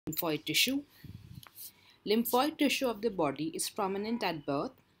Lymphoid tissue. Lymphoid tissue of the body is prominent at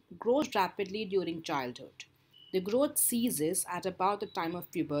birth, grows rapidly during childhood. The growth ceases at about the time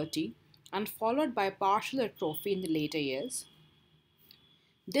of puberty and followed by partial atrophy in the later years.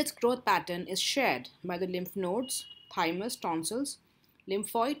 This growth pattern is shared by the lymph nodes, thymus, tonsils,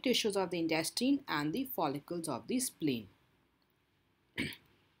 lymphoid tissues of the intestine, and the follicles of the spleen.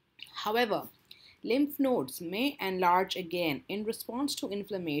 However, lymph nodes may enlarge again in response to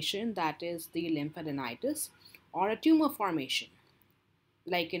inflammation, that is, the lymphadenitis, or a tumor formation,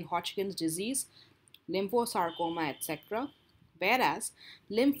 like in Hodgkin's disease, lymphosarcoma, etc. Whereas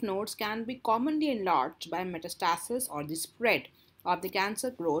lymph nodes can be commonly enlarged by metastasis or the spread of the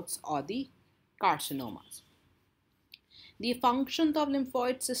cancer growths or the carcinomas. The functions of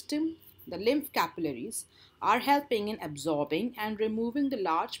lymphoid system, the lymph capillaries, are helping in absorbing and removing the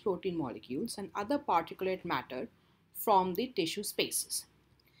large protein molecules and other particulate matter from the tissue spaces.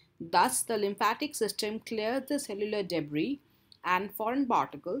 Thus, the lymphatic system clears the cellular debris and foreign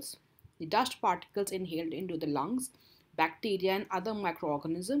particles, the dust particles inhaled into the lungs, bacteria and other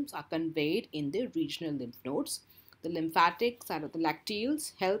microorganisms are conveyed in the regional lymph nodes. The lymphatics and the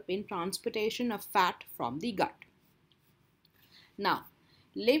lacteals help in transportation of fat from the gut. Now,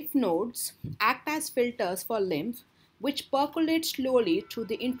 lymph nodes act as filters for lymph, which percolates slowly through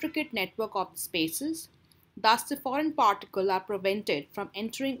the intricate network of the spaces. Thus, the foreign particles are prevented from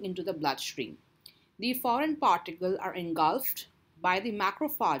entering into the bloodstream. The foreign particles are engulfed by the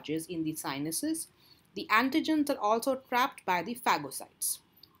macrophages in the sinuses. The antigens are also trapped by the phagocytes.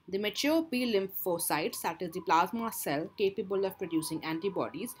 The mature B lymphocytes, that is the plasma cell capable of producing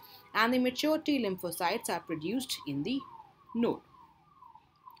antibodies, and the mature T lymphocytes are produced in the node.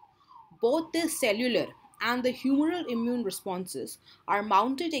 Both the cellular and the humoral immune responses are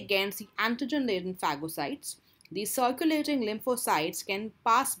mounted against the antigen-laden phagocytes. The circulating lymphocytes can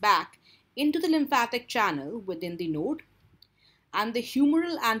pass back into the lymphatic channel within the node, and the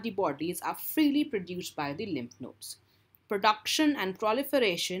humoral antibodies are freely produced by the lymph nodes. Production and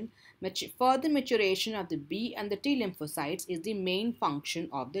proliferation, further maturation of the B and the T lymphocytes is the main function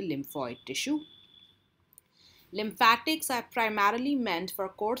of the lymphoid tissue. Lymphatics are primarily meant for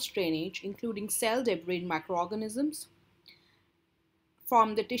coarse drainage, including cell debris and microorganisms,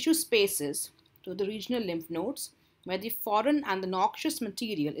 from the tissue spaces to the regional lymph nodes, where the foreign and the noxious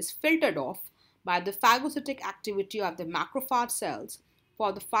material is filtered off by the phagocytic activity of the macrophage cells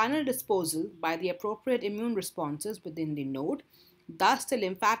for the final disposal by the appropriate immune responses within the node. Thus, the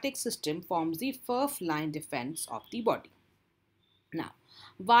lymphatic system forms the first line defense of the body. Now,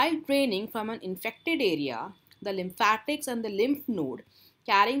 while draining from an infected area, the lymphatics and the lymph node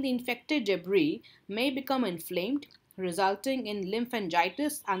carrying the infected debris may become inflamed, resulting in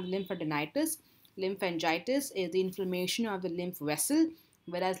lymphangitis and lymphadenitis. Lymphangitis is the inflammation of the lymph vessel,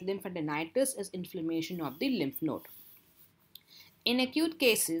 whereas lymphadenitis is inflammation of the lymph node. In acute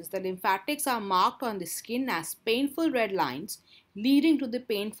cases, the lymphatics are marked on the skin as painful red lines, leading to the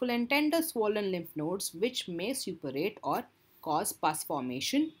painful and tender swollen lymph nodes, which may suppurate or cause pus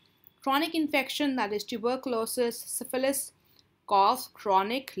formation. Chronic infection, that is tuberculosis, syphilis, cause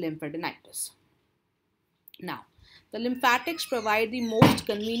chronic lymphadenitis. Now, the lymphatics provide the most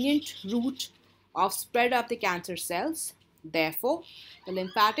convenient route of spread of the cancer cells. Therefore, the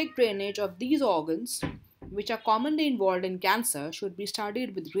lymphatic drainage of these organs, which are commonly involved in cancer, should be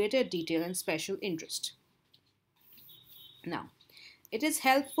studied with greater detail and special interest. Now, it is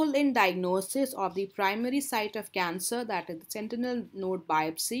helpful in diagnosis of the primary site of cancer, that is the sentinel node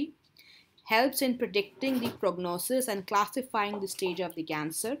biopsy, helps in predicting the prognosis and classifying the stage of the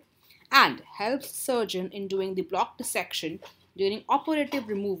cancer, and helps the surgeon in doing the block dissection during operative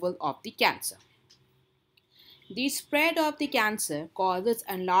removal of the cancer. The spread of the cancer causes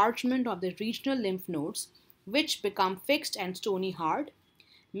enlargement of the regional lymph nodes, which become fixed and stony hard.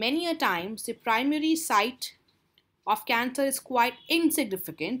 Many a times, the primary site of cancer is quite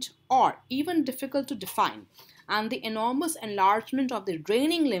insignificant or even difficult to define, and the enormous enlargement of the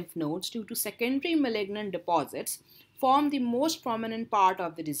draining lymph nodes due to secondary malignant deposits form the most prominent part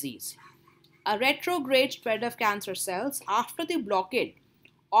of the disease. A retrograde spread of cancer cells after the blockade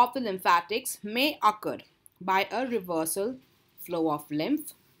of the lymphatics may occur by a reversal flow of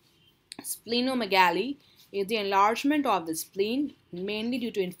lymph. Splenomegaly is the enlargement of the spleen, mainly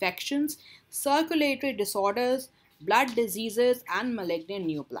due to infections, circulatory disorders, blood diseases, and malignant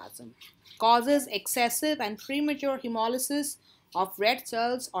neoplasm. Causes excessive and premature hemolysis of red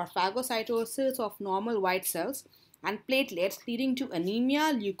cells or phagocytosis of normal white cells and platelets, leading to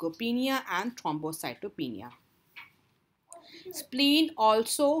anemia, leukopenia, and thrombocytopenia. Spleen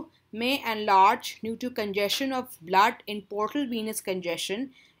also may enlarge due to congestion of blood in portal venous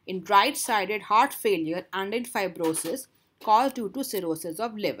congestion in right-sided heart failure and in fibrosis caused due to cirrhosis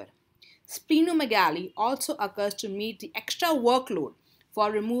of liver. Splenomegaly also occurs to meet the extra workload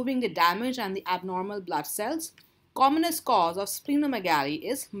for removing the damaged and the abnormal blood cells. Commonest cause of splenomegaly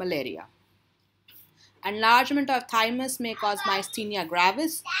is malaria. Enlargement of thymus may cause myasthenia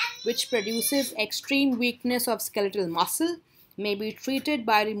gravis, which produces extreme weakness of skeletal muscle, may be treated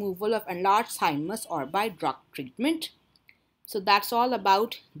by removal of enlarged thymus or by drug treatment. So that's all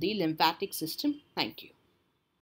about the lymphatic system. Thank you.